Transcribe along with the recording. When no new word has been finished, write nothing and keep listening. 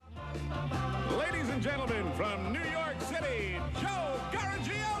and gentlemen, from New York City, Joe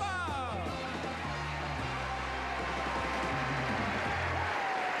Garagiola!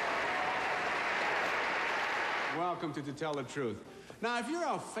 Welcome to Tell the Truth. Now, if you're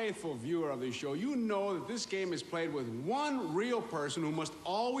a faithful viewer of this show, you know that this game is played with one real person who must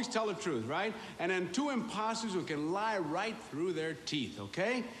always tell the truth, right? And then two imposters who can lie right through their teeth,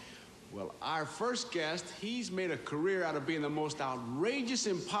 okay? Well, our first guest, he's made a career out of being the most outrageous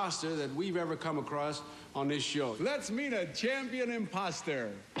imposter that we've ever come across on this show. Let's meet a champion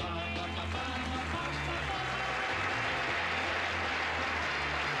imposter.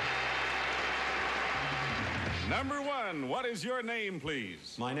 Number one, what is your name,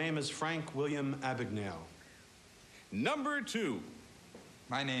 please? My name is Frank William Abagnale. Number two.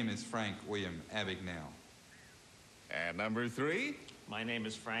 My name is Frank William Abagnale. And number three. My name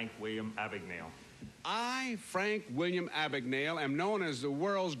is Frank William Abagnale. I, Frank William Abagnale, am known as the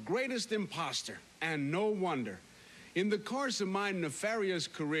world's greatest imposter, and no wonder. In the course of my nefarious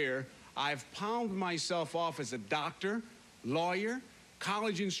career, I've palmed myself off as a doctor, lawyer,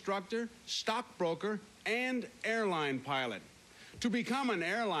 college instructor, stockbroker, and airline pilot. To become an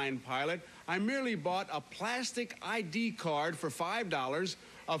airline pilot, I merely bought a plastic ID card for $5,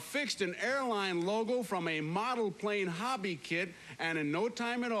 affixed an airline logo from a model plane hobby kit, and in no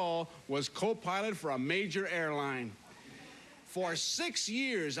time at all was co-pilot for a major airline. For 6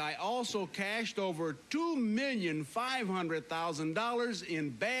 years, I also cashed over $2,500,000 in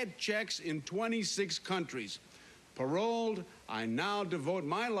bad checks in 26 countries. Paroled, I now devote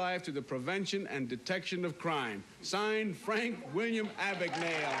my life to the prevention and detection of crime. Signed, Frank William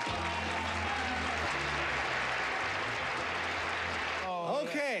Abagnale.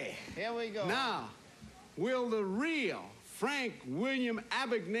 Okay. Here we go. Now, will the real Frank William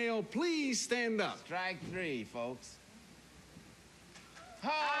Abagnale please stand up? Strike three, folks.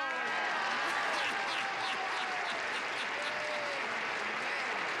 Okay.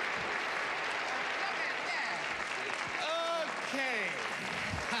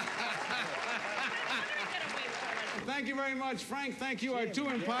 Thank you very much, Frank. Thank you, our two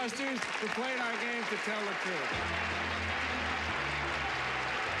imposters, who played our game to tell the truth.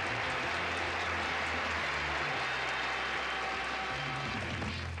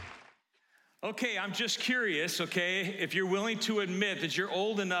 Okay, I'm just curious, okay, if you're willing to admit that you're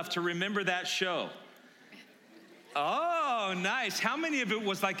old enough to remember that show. Oh, nice. How many of it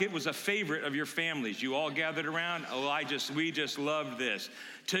was like it was a favorite of your families? You all gathered around? Oh, we just loved this.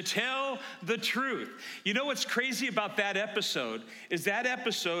 To Tell the Truth. You know what's crazy about that episode is that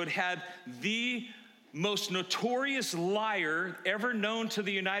episode had the most notorious liar ever known to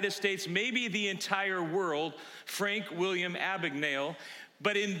the United States, maybe the entire world, Frank William Abagnale.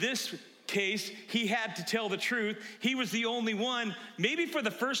 But in this case, he had to tell the truth. He was the only one, maybe for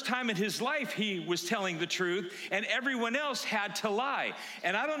the first time in his life, he was telling the truth, and everyone else had to lie.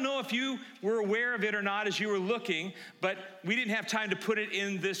 And I don't know if you were aware of it or not as you were looking, but we didn't have time to put it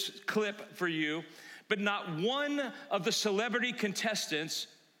in this clip for you. But not one of the celebrity contestants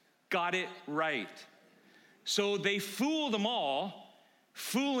got it right. So they fooled them all,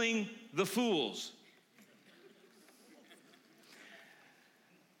 fooling the fools.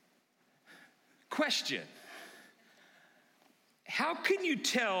 Question: how can you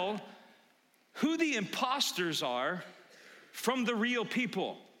tell who the imposters are from the real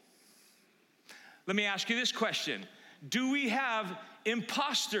people? Let me ask you this question. Do we have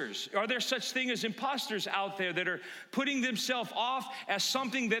imposters? Are there such things as imposters out there that are putting themselves off as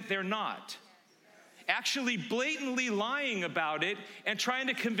something that they're not? Actually blatantly lying about it and trying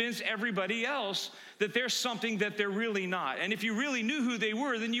to convince everybody else that there's something that they're really not. And if you really knew who they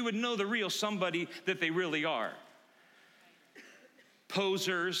were, then you would know the real somebody that they really are.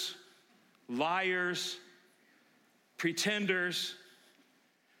 Posers, liars, pretenders.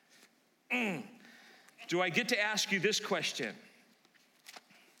 Do I get to ask you this question?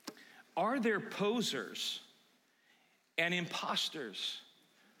 Are there posers and imposters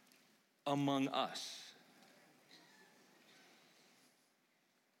among us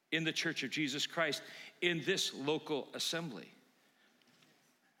in the Church of Jesus Christ, in this local assembly?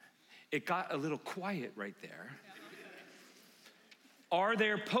 It got a little quiet right there. Are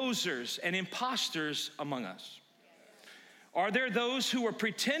there posers and imposters among us? Are there those who are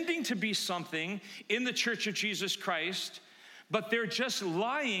pretending to be something in the Church of Jesus Christ, but they're just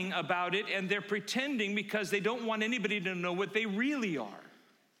lying about it, and they're pretending because they don't want anybody to know what they really are?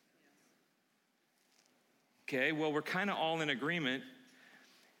 Okay, well, we're kind of all in agreement,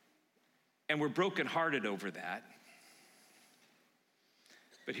 and we're brokenhearted over that.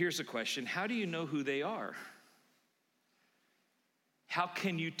 But here's the question: how do you know who they are? How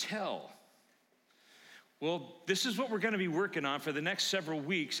can you tell Well, this is what we're going to be working on for the next several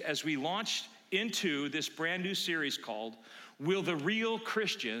weeks as we launch into this brand new series called, Will the Real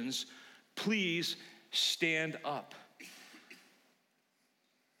Christians Please Stand Up?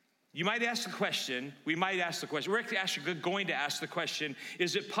 You might ask the question, we might ask the question, we're actually going to ask the question,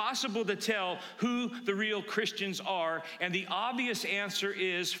 is it possible to tell who the real Christians are? And the obvious answer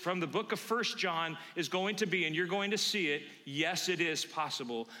is, from the book of 1 John, is going to be, and you're going to see it, yes, it is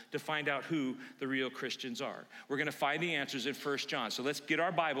possible to find out who the real Christians are. We're going to find the answers in 1 John. So let's get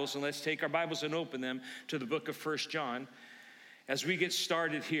our Bibles, and let's take our Bibles and open them to the book of 1 John as we get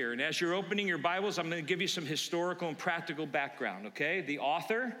started here. And as you're opening your Bibles, I'm going to give you some historical and practical background, okay? The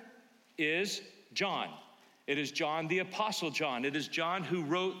author is John. It is John, the Apostle John. It is John who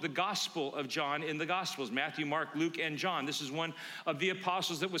wrote the Gospel of John in the Gospels, Matthew, Mark, Luke, and John. This is one of the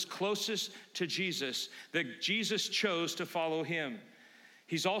apostles that was closest to Jesus, that Jesus chose to follow him.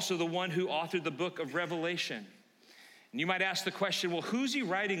 He's also the one who authored the book of Revelation. And you might ask the question, well, who's he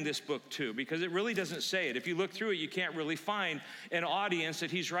writing this book to? Because it really doesn't say it. If you look through it, you can't really find an audience that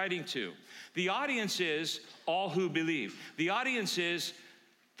he's writing to. The audience is all who believe. The audience is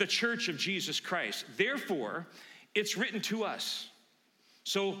the church of Jesus Christ. Therefore, it's written to us.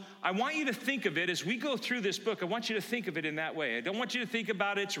 So I want you to think of it as we go through this book. I want you to think of it in that way. I don't want you to think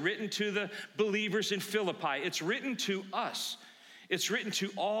about it's written to the believers in Philippi. It's written to us. It's written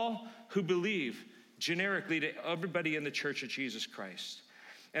to all who believe, generically to everybody in the church of Jesus Christ.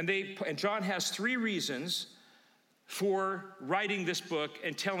 And John has 3 reasons for writing this book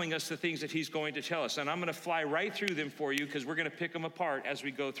and telling us the things that he's going to tell us. And I'm going to fly right through them for you because we're going to pick them apart as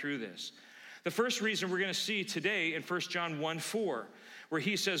we go through this. The first reason we're going to see today in 1 John 1:4, where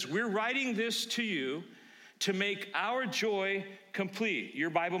he says, we're writing this to you to make our joy complete. Your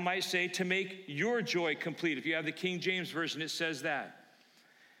Bible might say to make your joy complete. If you have the King James Version, it says that.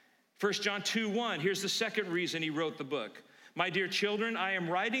 1 John 2:1, here's the second reason he wrote the book. My dear children, I am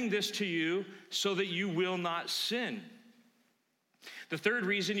writing this to you so that you will not sin. The third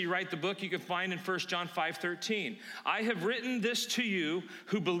reason you write the book you can find in 1 John 5:13. I have written this to you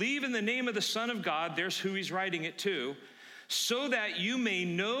who believe in the name of the Son of God, there's who he's writing it to, so that you may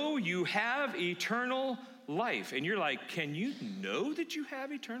know you have eternal life. And you're like, can you know that you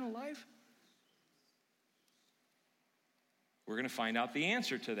have eternal life? We're going to find out the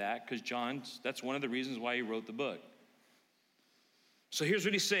answer to that because that's one of the reasons why he wrote the book. So here's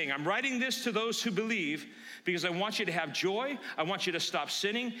what he's saying. I'm writing this to those who believe because I want you to have joy, I want you to stop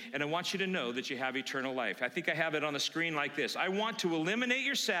sinning, and I want you to know that you have eternal life. I think I have it on the screen like this. I want to eliminate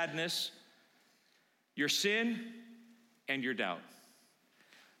your sadness, your sin, and your doubt.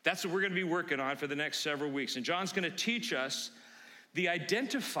 That's what we're going to be working on for the next several weeks. And John's going to teach us the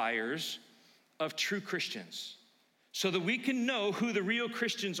identifiers of true Christians so that we can know who the real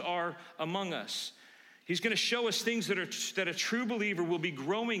Christians are among us. He's going to show us things that a true believer will be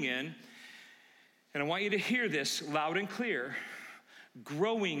growing in. And I want you to hear this loud and clear.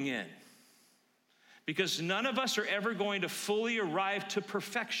 Growing in. Because none of us are ever going to fully arrive to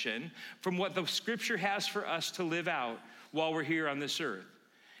perfection from what the Scripture has for us to live out while we're here on this earth.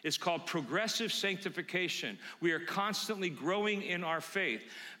 It's called progressive sanctification. We are constantly growing in our faith.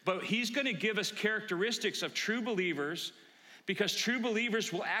 But he's going to give us characteristics of true believers, because true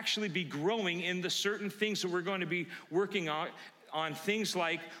believers will actually be growing in the certain things that we're going to be working on things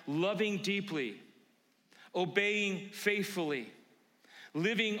like loving deeply, obeying faithfully,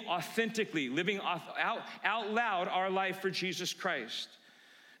 living authentically, living out loud our life for Jesus Christ,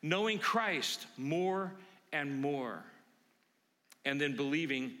 knowing Christ more and more, and then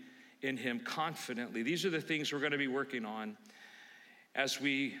believing in him confidently. These are the things we're going to be working on as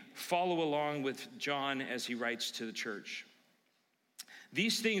we follow along with John as he writes to the church.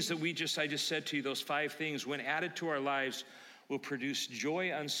 These things that I just said to you, those 5 things, when added to our lives, will produce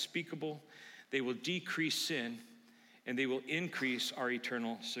joy unspeakable, they will decrease sin, and they will increase our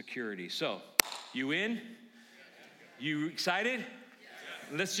eternal security. So, you in? You excited?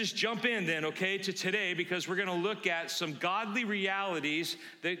 Let's just jump in then, okay, to today, because we're going to look at some godly realities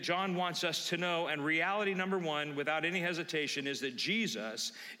that John wants us to know. And reality number 1, without any hesitation, is that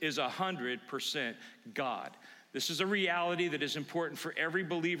Jesus is 100% God. This is a reality that is important for every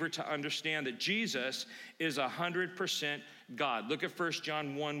believer to understand, that Jesus is 100% God. Look at 1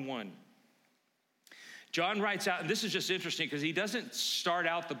 John 1:1. John writes out, and this is just interesting because he doesn't start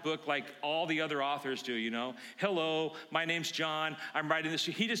out the book like all the other authors do, you know. Hello, my name's John, I'm writing this.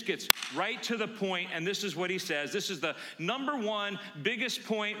 He just gets right to the point, and this is what he says. This is the number 1 biggest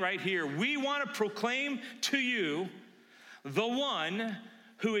point right here. We want to proclaim to you the one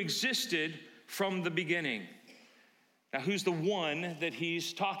who existed from the beginning. Now, who's the one that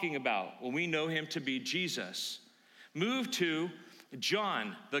he's talking about? Well, we know him to be Jesus. Move to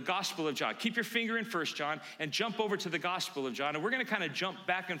John, the Gospel of John. Keep your finger in 1 John and jump over to the Gospel of John. And we're going to kind of jump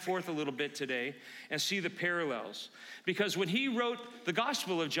back and forth a little bit today and see the parallels. Because when he wrote the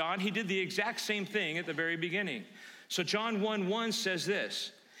Gospel of John, he did the exact same thing at the very beginning. So John 1:1 says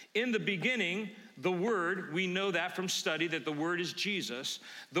this, in the beginning, the Word, we know that from study that the Word is Jesus.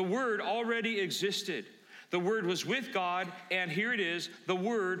 The Word already existed. The Word was with God, and here it is, the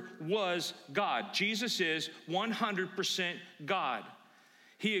Word was God. Jesus is 100% God.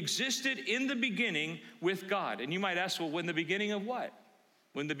 He existed in the beginning with God. And you might ask, well, when the beginning of what?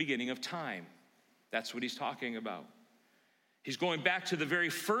 When the beginning of time. That's what he's talking about. He's going back to the very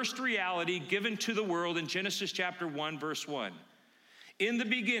first reality given to the world in Genesis chapter 1, verse 1. In the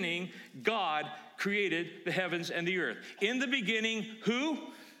beginning, God created the heavens and the earth. In the beginning, who?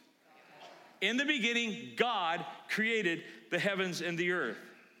 In the beginning, God created the heavens and the earth.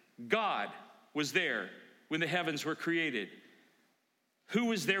 God was there when the heavens were created. Who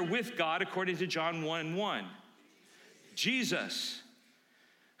was there with God according to John 1:1? Jesus.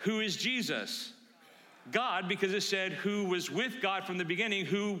 Who is Jesus? God, because it said who was with God from the beginning,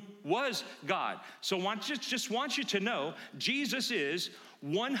 who was God. So just want you to know, Jesus is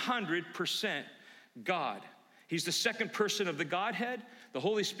 100% God. He's the second person of the Godhead. The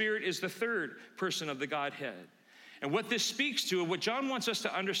Holy Spirit is the third person of the Godhead. And what this speaks to, and what John wants us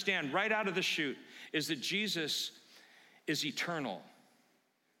to understand right out of the chute, is that Jesus is eternal.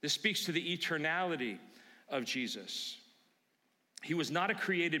 This speaks to the eternality of Jesus. He was not a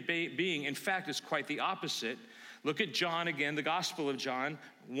created being. In fact, it's quite the opposite. Look at John again, the Gospel of John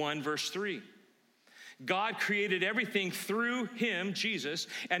 1, verse 3. God created everything through him, Jesus,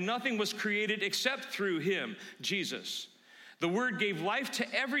 and nothing was created except through him, Jesus. The Word gave life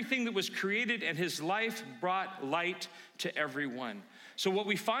to everything that was created, and his life brought light to everyone. So what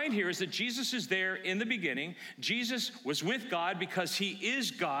we find here is that Jesus is there in the beginning. Jesus was with God because he is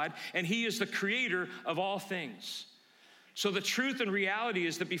God, and he is the creator of all things. So the truth and reality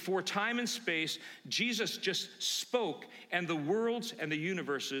is that before time and space, Jesus just spoke, and the worlds and the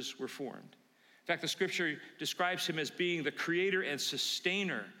universes were formed. In fact, the scripture describes him as being the creator and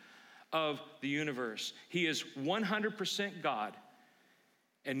sustainer of the universe. He is 100% God,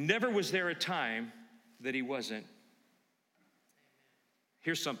 and never was there a time that he wasn't.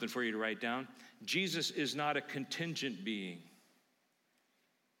 Here's something for you to write down. Jesus is not a contingent being.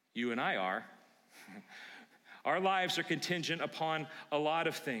 You and I are. Our lives are contingent upon a lot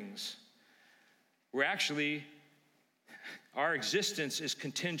of things. Our existence is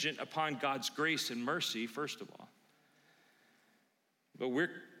contingent upon God's grace and mercy, first of all. But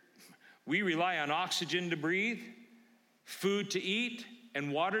we rely on oxygen to breathe, food to eat,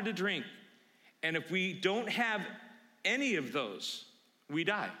 and water to drink. And if we don't have any of those, we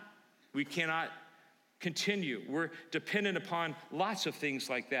die. We cannot continue. We're dependent upon lots of things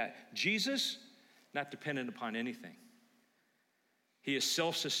like that. Jesus, not dependent upon anything. He is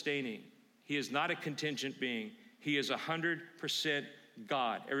self-sustaining. He is not a contingent being. He is 100%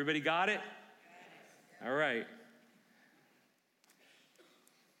 God. Everybody got it? All right.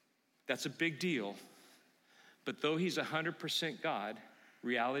 That's a big deal. But though he's 100% God,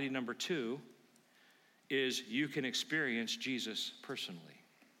 reality number 2 is you can experience Jesus personally.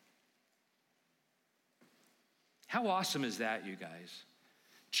 How awesome is that, you guys?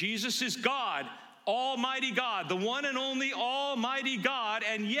 Jesus is God, Almighty God, the one and only Almighty God,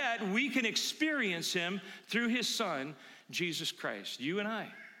 and yet we can experience him through his Son, Jesus Christ, you and I.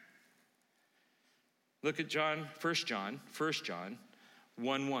 Look at 1 John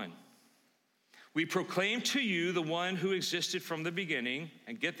 1:1. We proclaim to you the one who existed from the beginning,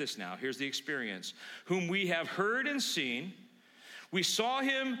 and get this now, here's the experience, whom we have heard and seen. We saw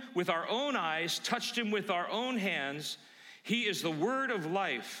him with our own eyes, touched him with our own hands. He is the word of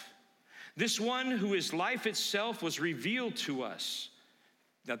life. This one who is life itself was revealed to us.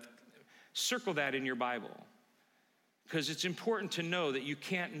 Now, circle that in your Bible, because it's important to know that you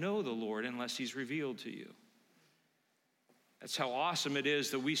can't know the Lord unless he's revealed to you. That's how awesome it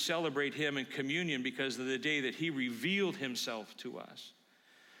is that we celebrate him in communion, because of the day that he revealed himself to us.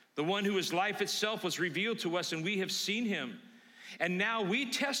 The one who is life itself was revealed to us, and we have seen him. And now we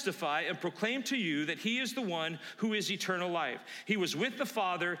testify and proclaim to you that he is the one who is eternal life. He was with the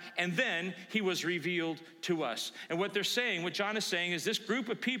Father, and then he was revealed to us. And what they're saying, what John is saying, is this group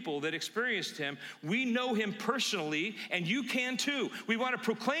of people that experienced him, we know him personally, and you can too. We want to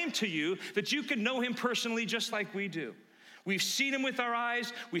proclaim to you that you can know him personally just like we do. We've seen him with our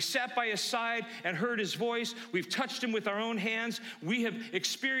eyes. We sat by his side and heard his voice. We've touched him with our own hands. We have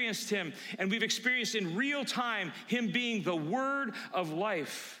experienced him, and we've experienced in real time him being the word of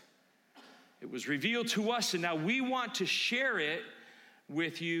life. It was revealed to us, and now we want to share it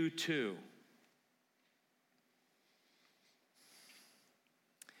with you too.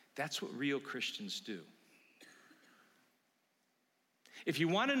 That's what real Christians do. If you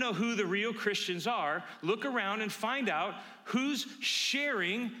want to know who the real Christians are, look around and find out who's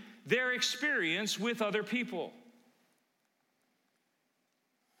sharing their experience with other people.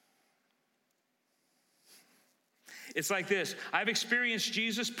 It's like this. I've experienced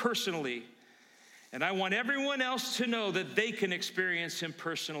Jesus personally, and I want everyone else to know that they can experience him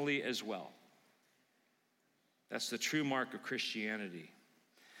personally as well. That's the true mark of Christianity.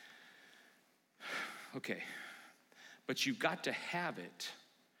 Okay. But you've got to have it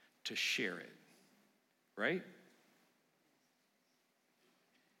to share it, right?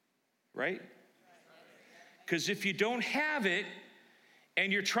 Right? Because if you don't have it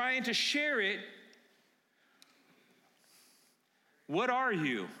and you're trying to share it, what are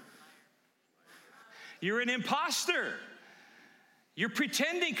you? You're an imposter. You're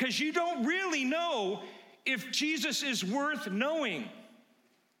pretending because you don't really know if Jesus is worth knowing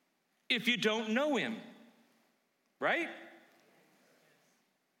if you don't know him. Right?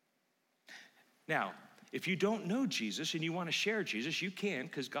 Now, if you don't know Jesus and you want to share Jesus, you can,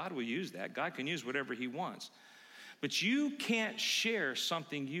 because God will use that. God can use whatever he wants. But you can't share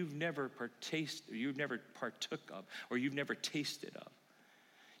something you've never partook of, or you've never tasted of.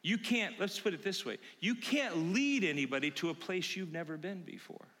 You can't, let's put it this way, you can't lead anybody to a place you've never been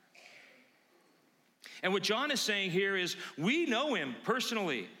before. And what John is saying here is, we know him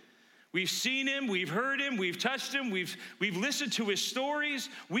personally. We've seen him, we've heard him, we've touched him, we've listened to his stories,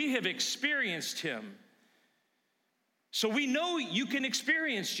 we have experienced him. So we know you can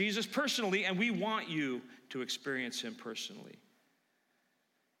experience Jesus personally, and we want you to experience him personally.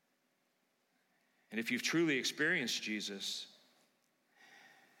 And if you've truly experienced Jesus,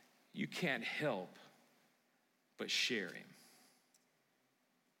 you can't help but share him.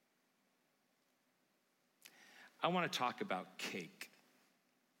 I want to talk about cake.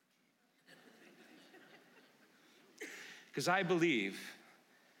 Because I believe,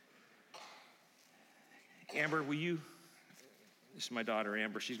 Amber, will you, this is my daughter,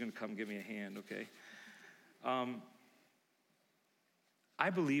 Amber, she's going to come give me a hand, okay? I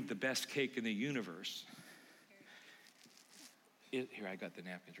believe the best cake in the universe, here, I got the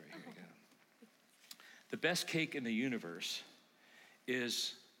napkins right here. The best cake in the universe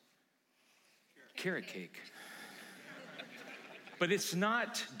is carrot cake. But it's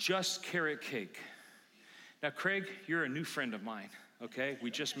not just carrot cake. Now, Craig, you're a new friend of mine, okay? We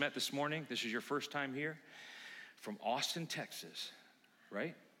just met this morning. This is your first time here. From Austin, Texas,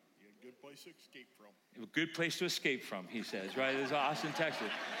 right? Yeah, good place to escape from. A good place to escape from, he says, right? This is Austin, Texas.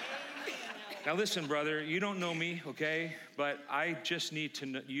 Now, listen, brother, you don't know me, okay? But I just need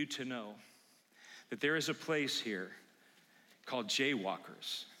you to know that there is a place here called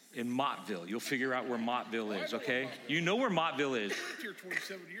Jaywalkers in Mottville. You'll figure out where Mottville is, okay? You know where Mottville is. I lived here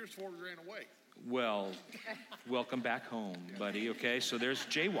 27 years before we ran away. Well, welcome back home, buddy, okay? So there's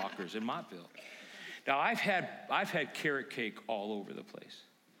Jaywalkers in Mottville. Now, I've had carrot cake all over the place,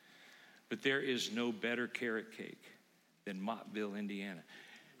 but there is no better carrot cake than Mottville, Indiana.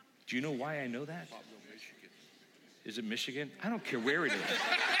 Do you know why I know that? Mottville, Michigan. Is it Michigan? I don't care where it is.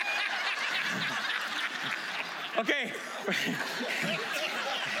 Okay.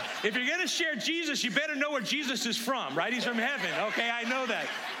 If you're going to share Jesus, you better know where Jesus is from, right? He's from heaven. Okay, I know that.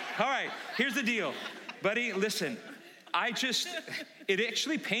 All right, here's the deal. Buddy, listen, it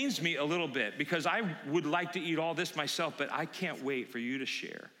actually pains me a little bit because I would like to eat all this myself, but I can't wait for you to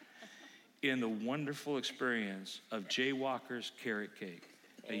share in the wonderful experience of Jaywalker's carrot cake.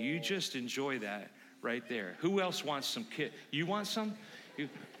 Now, you just enjoy that right there. Who else wants some kid? You want some?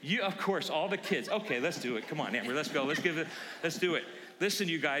 You, of course, all the kids. Okay, let's do it. Come on, Amber, let's go. Let's do it. Listen,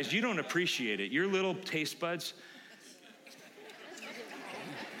 you guys, you don't appreciate it. Your little taste buds.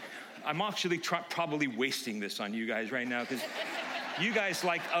 I'm actually probably wasting this on you guys right now because you guys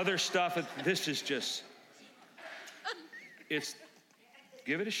like other stuff. This is just, give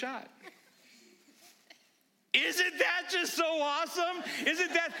it a shot. Isn't that just so awesome?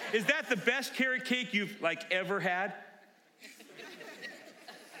 Is that the best carrot cake you've ever had?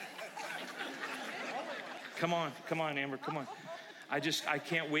 Come on, Amber, come on. I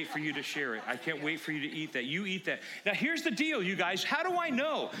can't wait for you to share it. I can't wait for you to eat that. You eat that. Now, here's the deal, you guys. How do I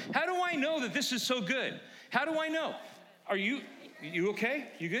know? How do I know that this is so good? How do I know? Are you okay?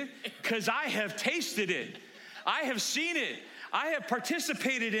 You good? Because I have tasted it. I have seen it. I have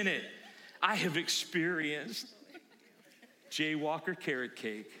participated in it. I have experienced Jay Walker carrot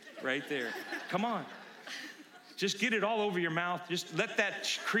cake right there. Come on. Just get it all over your mouth. Just let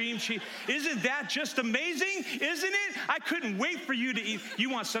that cream cheese. Isn't that just amazing? Isn't it? I couldn't wait for you to eat.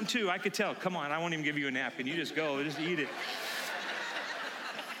 You want some too, I could tell. Come on, I won't even give you a napkin. You just go, just eat it.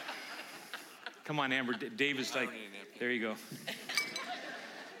 Come on, Amber. Dave is like, there you go.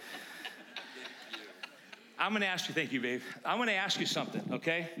 I'm going to ask you, thank you, babe. I'm going to ask you something,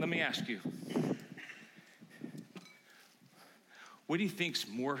 okay? Let me ask you. What do you think's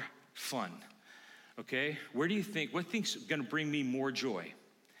more fun? Okay? What think's going to bring me more joy?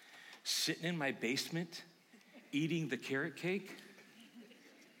 Sitting in my basement, eating the carrot cake,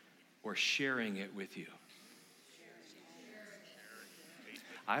 or sharing it with you?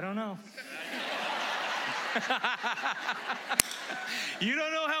 I don't know. You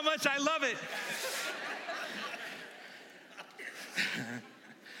don't know how much I love it.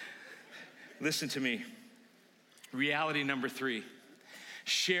 Listen to me. Reality number 3.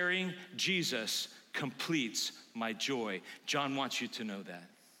 Sharing Jesus completes my joy. John wants you to know that.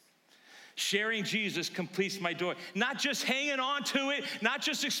 Sharing Jesus completes my joy. Not just hanging on to it, not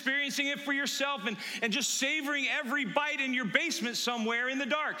just experiencing it for yourself and just savoring every bite in your basement somewhere in the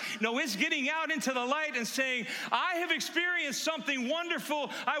dark. No, it's getting out into the light and saying, I have experienced something wonderful.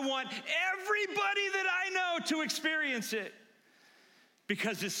 I want everybody that I know to experience it.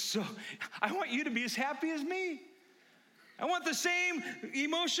 Because I want you to be as happy as me. I want the same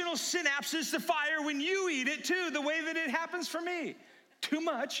emotional synapses to fire when you eat it too, the way that it happens for me. Too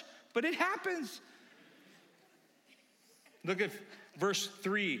much, but it happens. Look at verse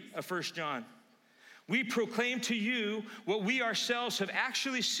 3 of 1 John. We proclaim to you what we ourselves have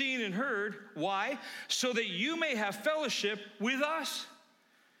actually seen and heard. Why? So that you may have fellowship with us.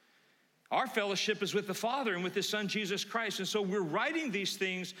 Our fellowship is with the Father and with His Son, Jesus Christ. And so we're writing these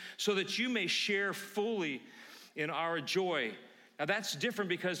things so that you may share fully in our joy. Now that's different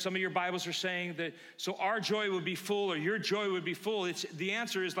because some of your Bibles are saying that, so our joy would be full or your joy would be full. The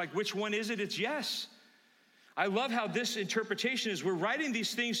answer is like, which one is it? It's yes. I love how this interpretation is. We're writing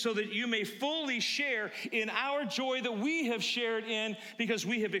these things so that you may fully share in our joy that we have shared in because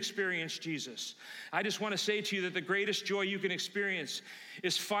we have experienced Jesus. I just want to say to you that the greatest joy you can experience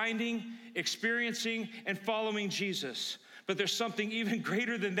is finding, experiencing, and following Jesus. But there's something even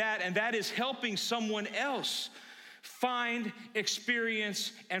greater than that, and that is helping someone else find,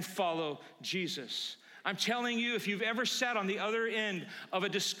 experience, and follow Jesus. I'm telling you, if you've ever sat on the other end of a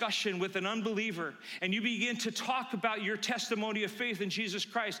discussion with an unbeliever and you begin to talk about your testimony of faith in Jesus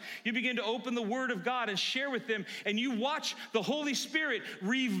Christ, you begin to open the Word of God and share with them, and you watch the Holy Spirit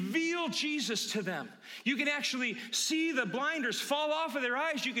reveal Jesus to them. You can actually see the blinders fall off of their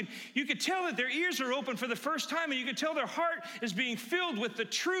eyes. You can tell that their ears are open for the first time, and you can tell their heart is being filled with the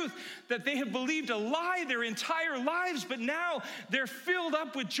truth that they have believed a lie their entire lives, but now they're filled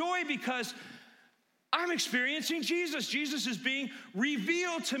up with joy because I'm experiencing Jesus. Jesus is being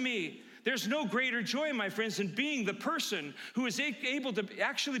revealed to me. There's no greater joy, my friends, than being the person who is able to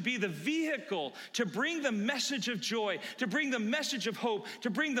actually be the vehicle to bring the message of joy, to bring the message of hope, to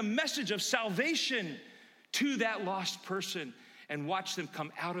bring the message of salvation to that lost person and watch them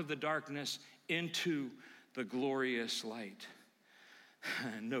come out of the darkness into the glorious light.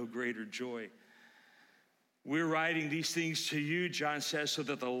 No greater joy. We're writing these things to you, John says, so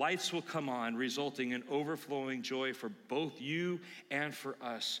that the lights will come on, resulting in overflowing joy for both you and for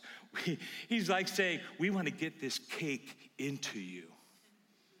us. He's like saying, we want to get this cake into you.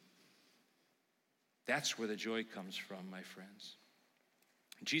 That's where the joy comes from, my friends.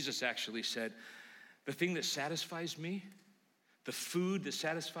 Jesus actually said, the thing that satisfies me, the food that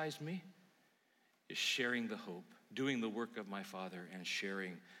satisfies me, is sharing the hope, doing the work of my Father and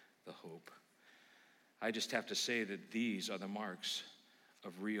sharing the hope. I just have to say that these are the marks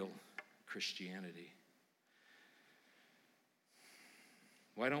of real Christianity.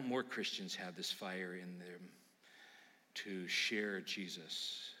 Why don't more Christians have this fire in them to share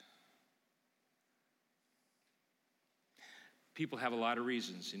Jesus? People have a lot of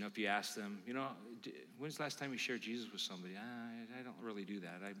reasons. If you ask them, when's the last time you shared Jesus with somebody? I don't really do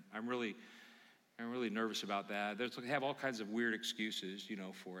that. I'm really nervous about that. They have all kinds of weird excuses,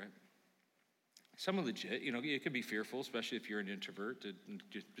 for it. Some are legit. It could be fearful, especially if you're an introvert, to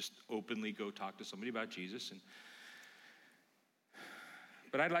just openly go talk to somebody about Jesus.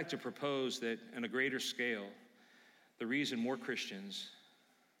 But I'd like to propose that on a greater scale, the reason more Christians,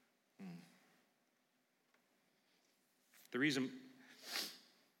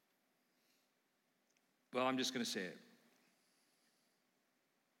 I'm just going to say it.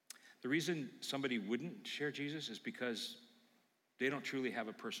 The reason somebody wouldn't share Jesus is because they don't truly have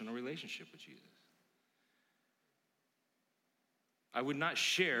a personal relationship with Jesus. I would not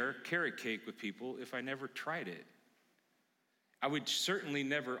share carrot cake with people if I never tried it. I would certainly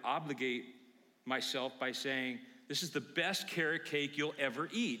never obligate myself by saying, this is the best carrot cake you'll ever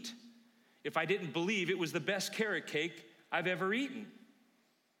eat, if I didn't believe it was the best carrot cake I've ever eaten.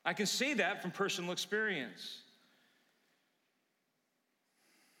 I can say that from personal experience.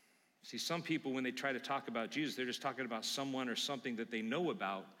 See, some people, when they try to talk about Jesus, they're just talking about someone or something that they know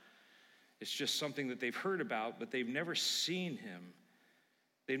about. It's just something that they've heard about, but they've never seen him.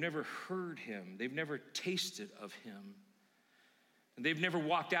 They've never heard him. They've never tasted of him. And they've never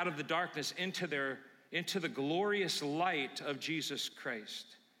walked out of the darkness into the glorious light of Jesus Christ.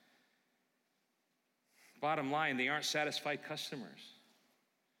 Bottom line, they aren't satisfied customers.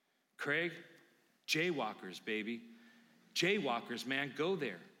 Craig, Jaywalkers, baby. Jaywalkers, man, go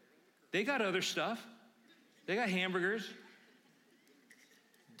there. They got other stuff. They got hamburgers.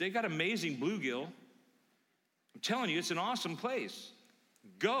 They got amazing bluegill. I'm telling you, it's an awesome place.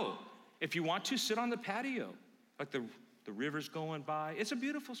 Go. If you want to, sit on the patio. Like the river's going by. It's a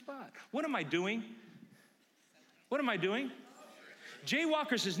beautiful spot. What am I doing? What am I doing?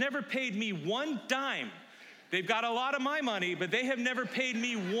 Jaywalkers has never paid me one dime. They've got a lot of my money, but they have never paid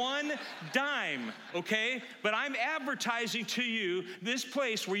me one dime, okay? But I'm advertising to you this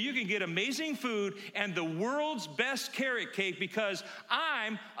place where you can get amazing food and the world's best carrot cake because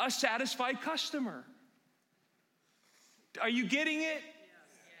I'm a satisfied customer. Are you getting it?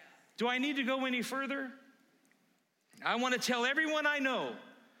 Do I need to go any further? I want to tell everyone I know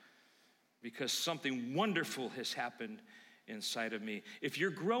because something wonderful has happened inside of me. If you're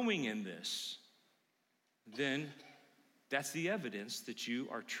growing in this, then that's the evidence that you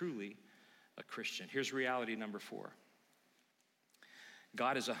are truly a Christian. Here's reality number 4.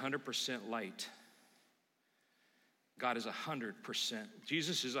 God is 100% light. God is 100%.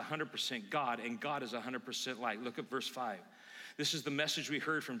 Jesus is 100% God, and God is 100% light. Look at verse 5. This is the message we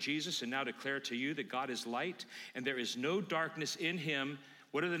heard from Jesus, and now declare to you that God is light, and there is no darkness in him.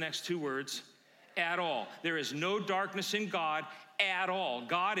 What are the next 2 words? At all. There is no darkness in God at all.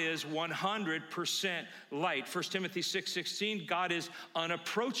 God is 100% light. 1 Timothy 6:16, God is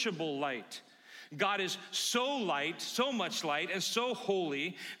unapproachable light. God is so light, so much light, and so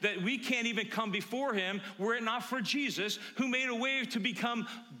holy that we can't even come before him were it not for Jesus, who made a way to become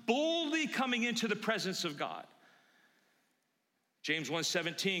boldly coming into the presence of God. James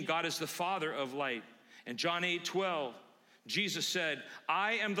 1:17, God is the Father of light. And John 8:12, Jesus said,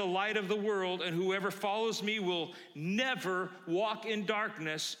 I am the light of the world, and whoever follows me will never walk in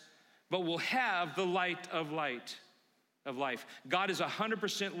darkness, but will have the light of life. God is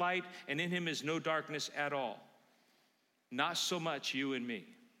 100% light, and in him is no darkness at all. Not so much you and me.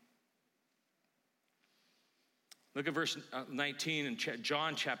 Look at verse 19 in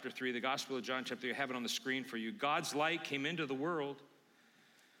John chapter 3, the Gospel of John chapter 3. I have it on the screen for you. God's light came into the world,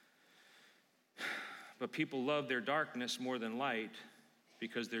 but people love their darkness more than light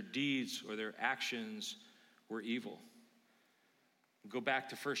because their deeds or their actions were evil. Go back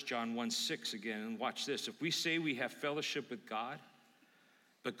to 1 John 1:6 again and watch this. If we say we have fellowship with God,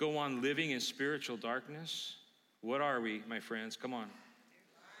 but go on living in spiritual darkness, what are we, my friends? Come on.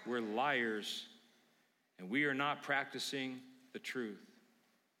 We're liars, and we are not practicing the truth.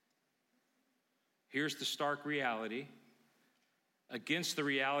 Here's the stark reality against the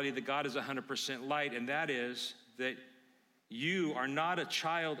reality that God is 100% light, and that is that you are not a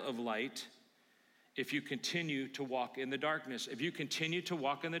child of light if you continue to walk in the darkness. If you continue to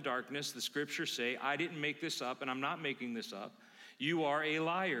walk in the darkness, the scriptures say, I didn't make this up, and I'm not making this up, you are a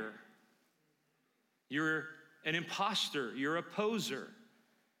liar. You're an imposter. You're a poser.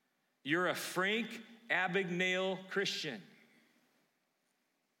 You're a Frank Abagnale Christian.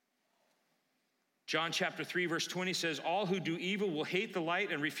 John chapter 3, verse 20 says, all who do evil will hate the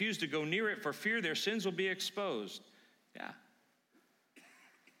light and refuse to go near it for fear their sins will be exposed. Yeah.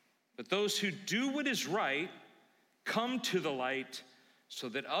 But those who do what is right come to the light so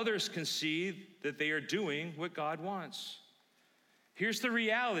that others can see that they are doing what God wants. Here's the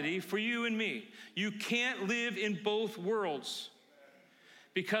reality for you and me. You can't live in both worlds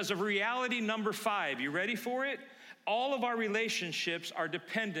because of reality number 5. You ready for it? All of our relationships are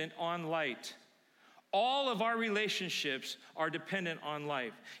dependent on light. All of our relationships are dependent on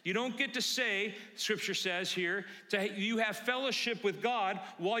life. You don't get to say, scripture says here, you have fellowship with God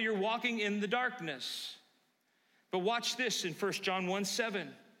while you're walking in the darkness. But watch this in 1 John 1:7.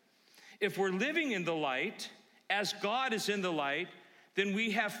 If we're living in the light, as God is in the light, then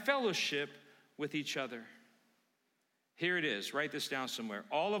we have fellowship with each other. Here it is. Write this down somewhere.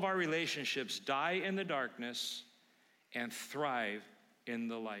 All of our relationships die in the darkness and thrive in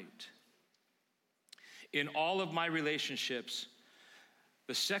the light. In all of my relationships,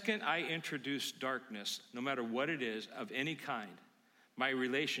 the second I introduce darkness, no matter what it is, of any kind, my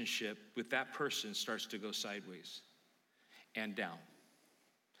relationship with that person starts to go sideways and down.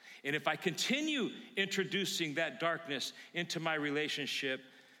 And if I continue introducing that darkness into my relationship,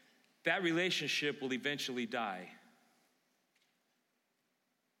 that relationship will eventually die.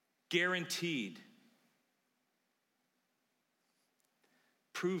 Guaranteed.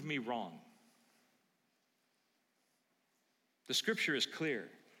 Prove me wrong. The scripture is clear.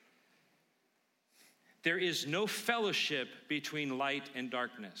 There is no fellowship between light and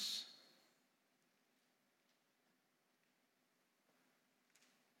darkness.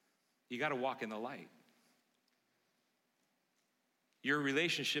 You got to walk in the light. Your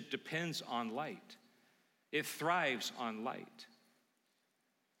relationship depends on light. It thrives on light.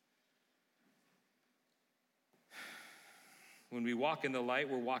 When we walk in the light,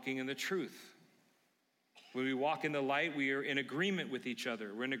 we're walking in the truth. When we walk in the light, we are in agreement with each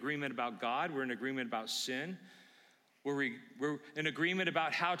other. We're in agreement about God. We're in agreement about sin. We're in agreement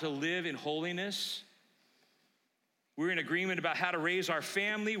about how to live in holiness. We're in agreement about how to raise our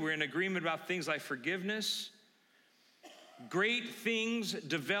family. We're in agreement about things like forgiveness. Great things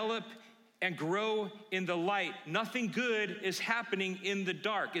develop and grow in the light. Nothing good is happening in the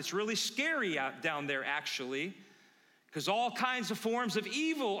dark. It's really scary out down there, actually, because all kinds of forms of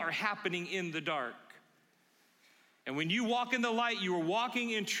evil are happening in the dark. And when you walk in the light, you are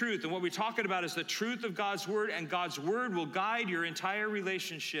walking in truth. And what we're talking about is the truth of God's word, and God's word will guide your entire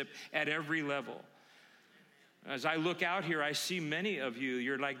relationship at every level. As I look out here, I see many of you,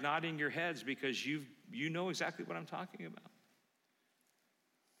 you're like nodding your heads because you know exactly what I'm talking about.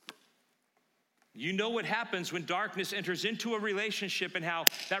 You know what happens when darkness enters into a relationship and how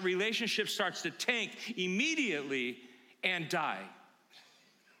that relationship starts to tank immediately and die.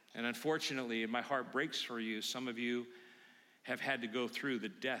 And unfortunately, my heart breaks for you. Some of you have had to go through the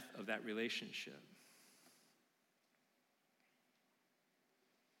death of that relationship.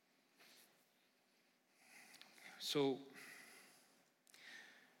 So,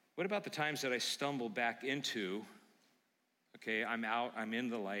 what about the times that I stumble back into, okay, I'm out, I'm in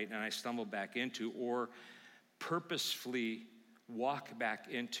the light, and I stumble back into, or purposefully walk back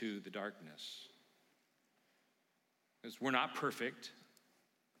into the darkness? Because we're not perfect.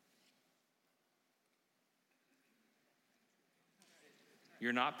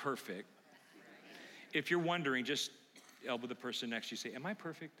 You're not perfect. If you're wondering, just elbow the person next to you, say, am I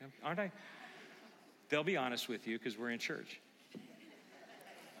perfect? Aren't I? They'll be honest with you because we're in church.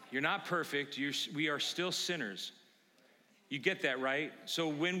 You're not perfect. We are still sinners. You get that, right? So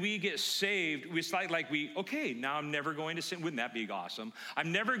when we get saved, it's like okay, now I'm never going to sin. Wouldn't that be awesome?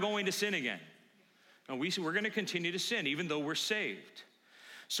 I'm never going to sin again. No, we're going to continue to sin even though we're saved.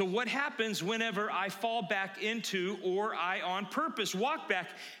 So what happens whenever I fall back into, or I on purpose walk back?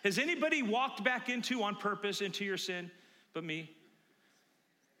 Has anybody walked back into on purpose into your sin but me?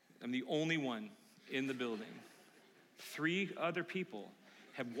 I'm the only one in the building. 3 other people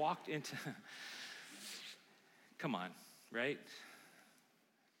have walked into, come on, right?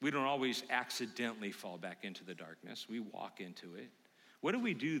 We don't always accidentally fall back into the darkness. We walk into it. What do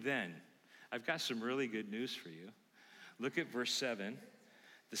we do then? I've got some really good news for you. Look at verse 7.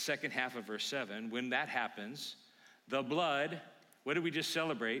 The second half of verse 7, when that happens, the blood, what did we just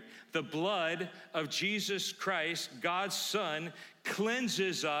celebrate? The blood of Jesus Christ, God's Son,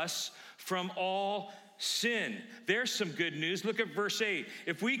 cleanses us from all sin. There's some good news. Look at verse 8.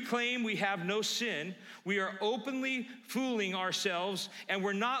 If we claim we have no sin, we are openly fooling ourselves and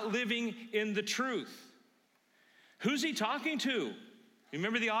we're not living in the truth. Who's he talking to? You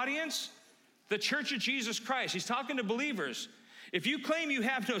remember the audience? The Church of Jesus Christ. He's talking to believers. If you claim you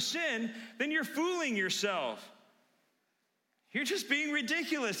have no sin, then you're fooling yourself. You're just being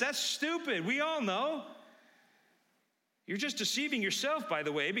ridiculous. That's stupid. We all know. You're just deceiving yourself, by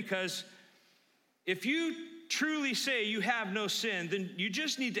the way, because if you truly say you have no sin, then you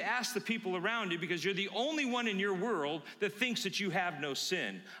just need to ask the people around you, because you're the only one in your world that thinks that you have no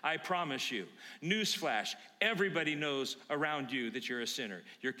sin. I promise you. Newsflash, everybody knows around you that you're a sinner.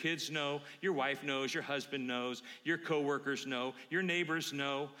 Your kids know, your wife knows, your husband knows, your coworkers know, your neighbors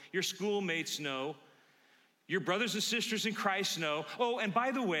know, your schoolmates know. Your brothers and sisters in Christ know. Oh, and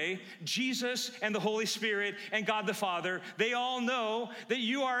by the way, Jesus and the Holy Spirit and God the Father, they all know that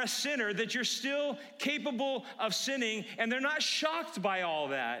you are a sinner, that you're still capable of sinning, and they're not shocked by all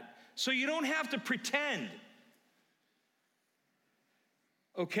that. So you don't have to pretend.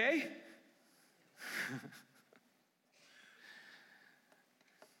 Okay?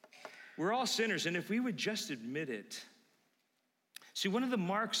 We're all sinners, and if we would just admit it. See, one of the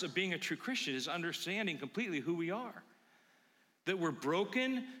marks of being a true Christian is understanding completely who we are. That we're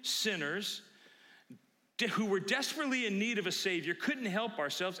broken sinners who were desperately in need of a Savior, couldn't help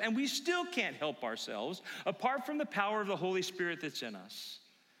ourselves, and we still can't help ourselves apart from the power of the Holy Spirit that's in us.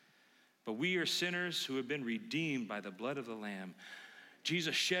 But we are sinners who have been redeemed by the blood of the Lamb.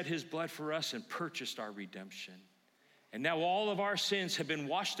 Jesus shed his blood for us and purchased our redemption. And now all of our sins have been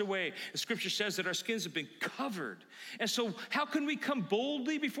washed away. The scripture says that our sins have been covered. And so how can we come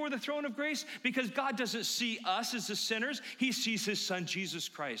boldly before the throne of grace? Because God doesn't see us as the sinners. He sees his son, Jesus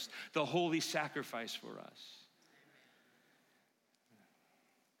Christ, the holy sacrifice for us.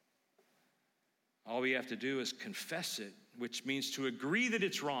 All we have to do is confess it, which means to agree that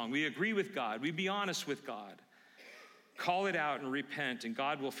it's wrong. We agree with God. We be honest with God. Call it out and repent, and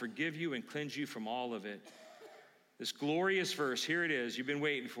God will forgive you and cleanse you from all of it. This glorious verse, here it is. You've been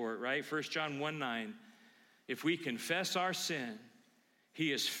waiting for it, right? 1 John 1:9. If we confess our sin,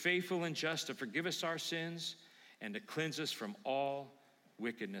 he is faithful and just to forgive us our sins and to cleanse us from all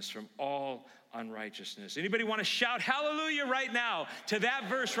wickedness, from all unrighteousness. Anybody want to shout hallelujah right now to that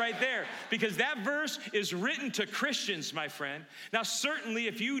verse right there? Because that verse is written to Christians, my friend. Now, certainly,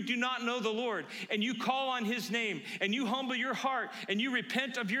 if you do not know the Lord and you call on his name and you humble your heart and you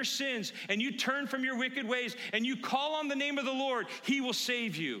repent of your sins and you turn from your wicked ways and you call on the name of the Lord, he will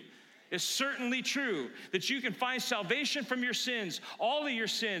save you. It's certainly true that you can find salvation from your sins, all of your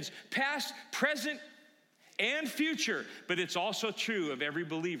sins, past, present, and future, but it's also true of every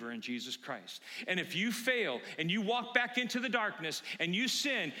believer in Jesus Christ. And if you fail and you walk back into the darkness and you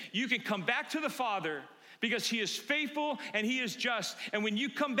sin, you can come back to the Father because he is faithful and he is just. And when you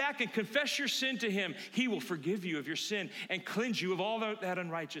come back and confess your sin to him, he will forgive you of your sin and cleanse you of all that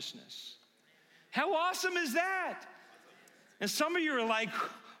unrighteousness. How awesome is that? And some of you are like,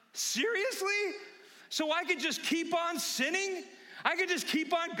 seriously? So I could just keep on sinning? I could just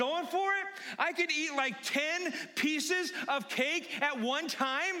keep on going for it? I could eat like 10 pieces of cake at one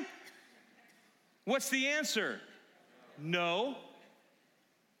time? What's the answer? No.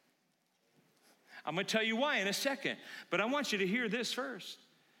 I'm going to tell you why in a second, but I want you to hear this first,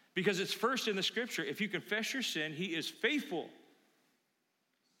 because it's first in the scripture. If you confess your sin, he is faithful.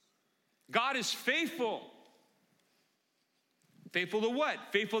 God is faithful. Faithful to what?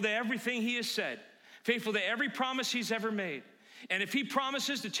 Faithful to everything he has said. Faithful to every promise he's ever made. And if he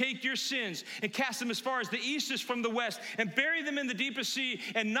promises to take your sins and cast them as far as the east is from the west and bury them in the deepest sea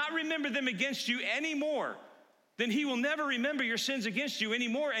and not remember them against you anymore, then he will never remember your sins against you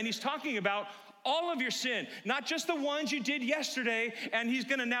anymore. And he's talking about all of your sin, not just the ones you did yesterday, and he's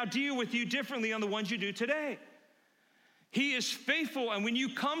going to now deal with you differently on the ones you do today. He is faithful, and when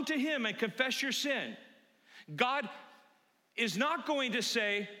you come to him and confess your sin, God is not going to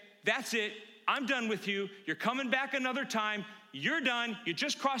say, that's it, I'm done with you, you're coming back another time, you're done, you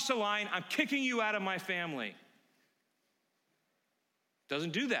just crossed the line, I'm kicking you out of my family.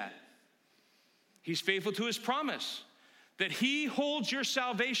 Doesn't do that. He's faithful to his promise that he holds your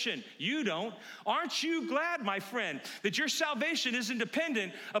salvation. You don't. Aren't you glad, my friend, that your salvation isn't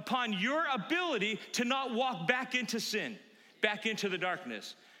dependent upon your ability to not walk back into sin, back into the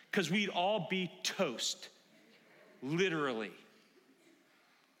darkness? Because we'd all be toast, literally.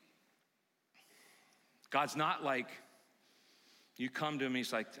 God's not like, you come to him,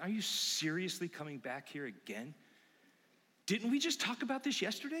 he's like, are you seriously coming back here again? Didn't we just talk about this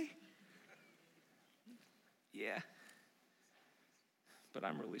yesterday? Yeah, but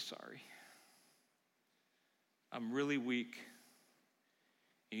I'm really sorry. I'm really weak.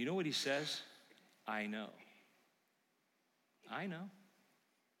 And you know what he says? I know. I know.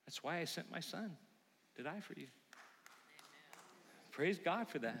 That's why I sent my son to die for you. Praise God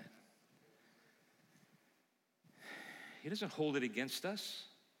for that. He doesn't hold it against us.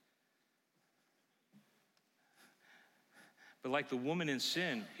 But like the woman in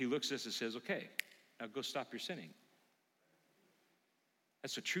sin, he looks at us and says, okay, now go stop your sinning.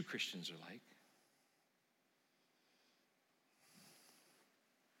 That's what true Christians are like.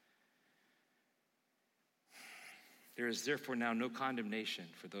 There is therefore now no condemnation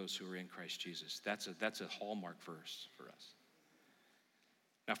for those who are in Christ Jesus. That's a hallmark verse for us.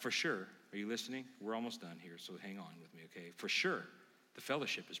 Now, for sure, are you listening? We're almost done here, so hang on with me, okay? For sure, the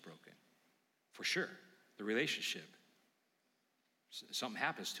fellowship is broken. For sure, the relationship, something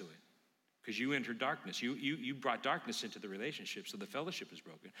happens to it. Because you entered darkness. You brought darkness into the relationship, so the fellowship is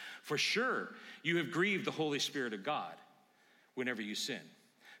broken. For sure, you have grieved the Holy Spirit of God whenever you sin.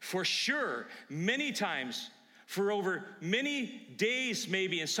 For sure, many times, for over many days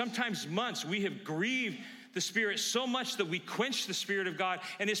maybe, and sometimes months, we have grieved the Spirit so much that we quench the Spirit of God,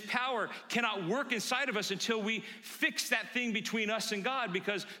 and his power cannot work inside of us until we fix that thing between us and God,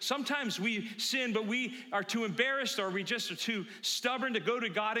 because sometimes we sin, but we are too embarrassed or we just are too stubborn to go to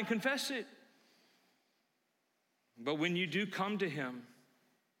God and confess it. But when you do come to him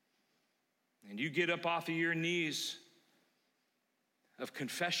and you get up off of your knees of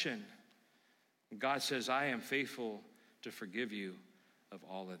confession, God says, I am faithful to forgive you of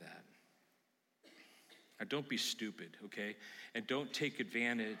all of that. Now, don't be stupid, okay? And don't take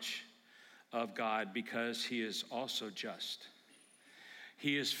advantage of God, because he is also just.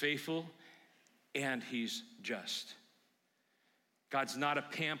 He is faithful and he's just. God's not a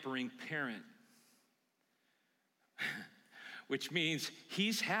pampering parent, which means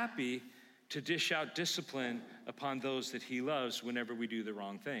he's happy to dish out discipline upon those that he loves whenever we do the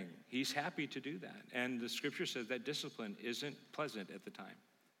wrong thing. He's happy to do that. And the scripture says that discipline isn't pleasant at the time,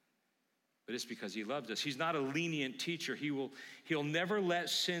 but it's because he loves us. He's not a lenient teacher. He'll never let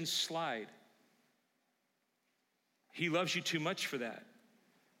sin slide. He loves you too much for that.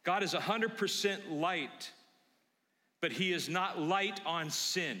 God is 100% light, but he is not light on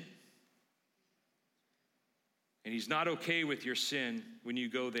sin. And he's not okay with your sin when you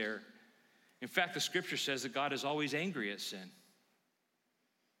go there. In fact, the scripture says that God is always angry at sin.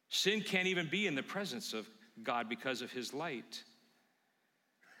 Sin can't even be in the presence of God because of his light.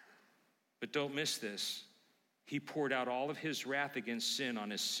 But don't miss this. He poured out all of his wrath against sin on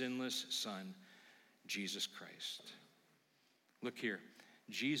his sinless Son, Jesus Christ. Look here.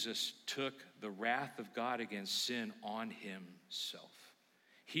 Jesus took the wrath of God against sin on himself.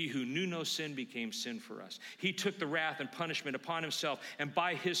 He who knew no sin became sin for us. He took the wrath and punishment upon himself, and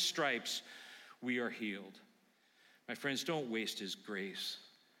by his stripes we are healed. My friends, don't waste his grace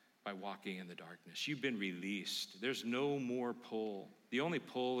by walking in the darkness. You've been released. There's no more pull. The only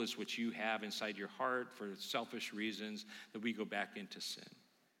pull is what you have inside your heart for selfish reasons, that we go back into sin.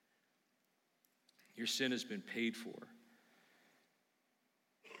 Your sin has been paid for.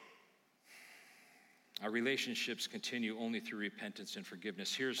 Our relationships continue only through repentance and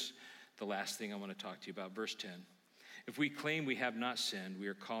forgiveness. Here's the last thing I want to talk to you about. Verse 10. If we claim we have not sinned, we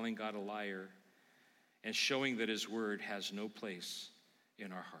are calling God a liar and showing that his word has no place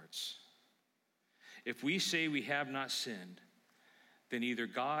in our hearts. If we say we have not sinned, then either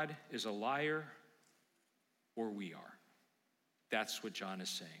God is a liar or we are. That's what John is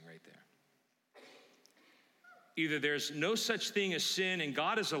saying right there. Either there's no such thing as sin and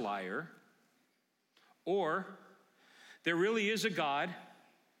God is a liar, or there really is a God,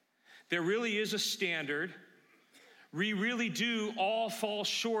 there really is a standard. We really do all fall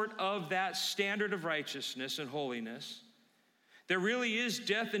short of that standard of righteousness and holiness. There really is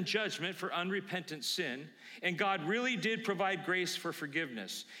death and judgment for unrepentant sin, and God really did provide grace for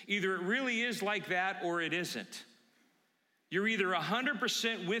forgiveness. Either it really is like that or it isn't. You're either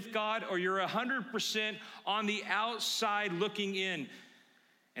 100% with God or you're 100% on the outside looking in.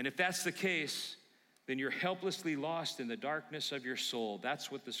 And if that's the case, then you're helplessly lost in the darkness of your soul.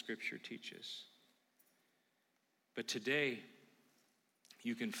 That's what the scripture teaches. But today,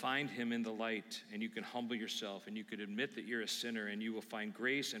 you can find him in the light, and you can humble yourself, and you can admit that you're a sinner, and you will find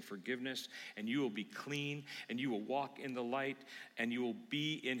grace and forgiveness, and you will be clean, and you will walk in the light, and you will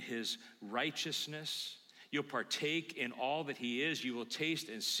be in his righteousness. You'll partake in all that he is. You will taste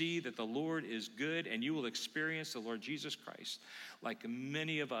and see that the Lord is good, and you will experience the Lord Jesus Christ like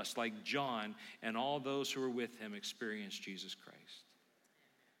many of us, like John and all those who were with him, experienced Jesus Christ.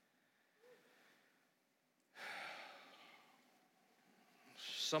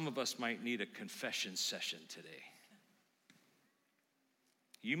 Some of us might need a confession session today.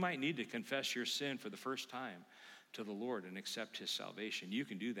 You might need to confess your sin for the first time to the Lord and accept his salvation. You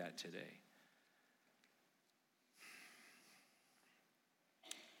can do that today.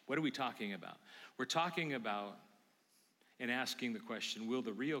 What are we talking about? We're talking about and asking the question, will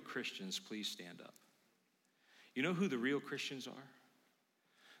the real Christians please stand up? You know who the real Christians are?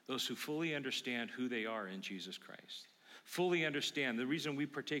 Those who fully understand who they are in Jesus Christ. Fully understand the reason we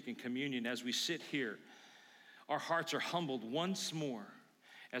partake in communion as we sit here. Our hearts are humbled once more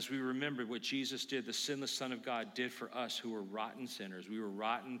as we remember what Jesus did, the sinless Son of God did for us who were rotten sinners. We were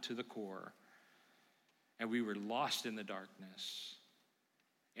rotten to the core, and we were lost in the darkness.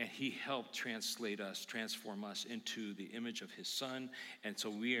 And he helped transform us into the image of his Son. And so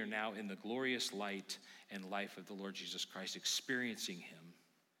we are now in the glorious light and life of the Lord Jesus Christ, experiencing him.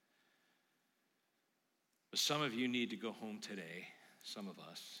 But some of you need to go home today, some of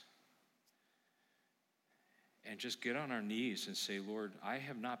us, and just get on our knees and say, Lord, I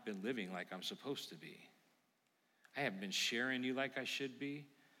have not been living like I'm supposed to be. I haven't been sharing you like I should be.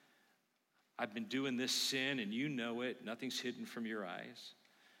 I've been doing this sin and you know it. Nothing's hidden from your eyes.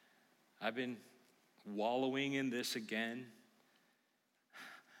 I've been wallowing in this again.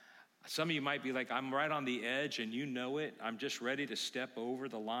 Some of you might be like, I'm right on the edge and you know it. I'm just ready to step over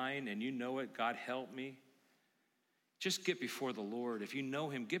the line and you know it. God, help me. Just get before the Lord. If you know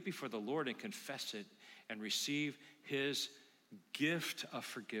him, get before the Lord and confess it and receive his gift of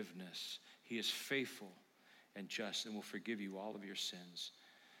forgiveness. He is faithful and just and will forgive you all of your sins.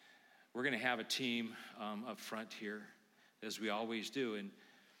 We're going to have a team up front here, as we always do, and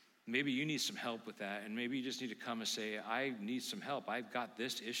maybe you need some help with that, and maybe you just need to come and say, I need some help. I've got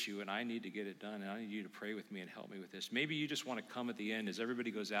this issue, and I need to get it done, and I need you to pray with me and help me with this. Maybe you just want to come at the end as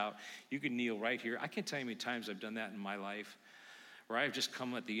everybody goes out. You can kneel right here. I can't tell you how many times I've done that in my life, where I've just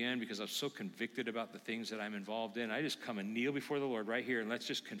come at the end because I'm so convicted about the things that I'm involved in. I just come and kneel before the Lord right here, and let's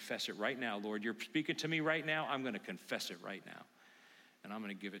just confess it right now. Lord, you're speaking to me right now. I'm going to confess it right now, and I'm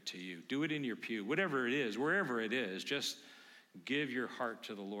going to give it to you. Do it in your pew, whatever it is, wherever it is. Just give your heart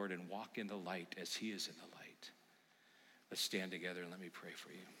to the Lord and walk in the light as he is in the light. Let's stand together and let me pray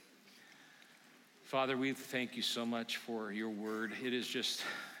for you. Father, we thank you so much for your word. It is just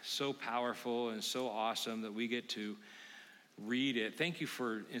so powerful and so awesome that we get to read it. Thank you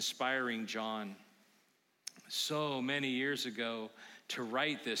for inspiring John so many years ago to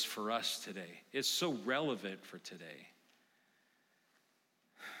write this for us today. It's so relevant for today.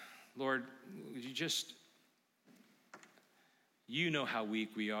 Lord, would you know how weak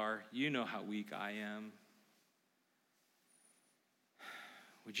we are. You know how weak I am.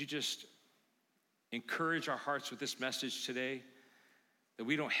 Would you just encourage our hearts with this message today, that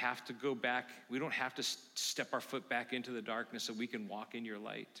we don't have to go back, we don't have to step our foot back into the darkness, so we can walk in your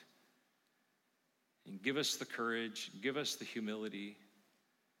light. And give us the courage, give us the humility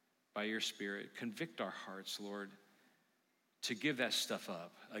by your Spirit. Convict our hearts, Lord, to give that stuff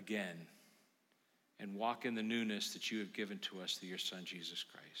up again and walk in the newness that you have given to us through your Son, Jesus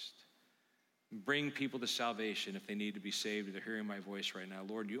Christ. Bring people to salvation if they need to be saved. They're hearing my voice right now.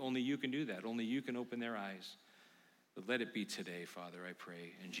 Lord, only you can do that. Only you can open their eyes. But let it be today, Father, I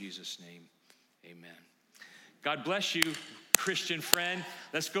pray. In Jesus' name, amen. God bless you, Christian friend.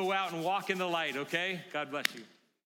 Let's go out and walk in the light, okay? God bless you.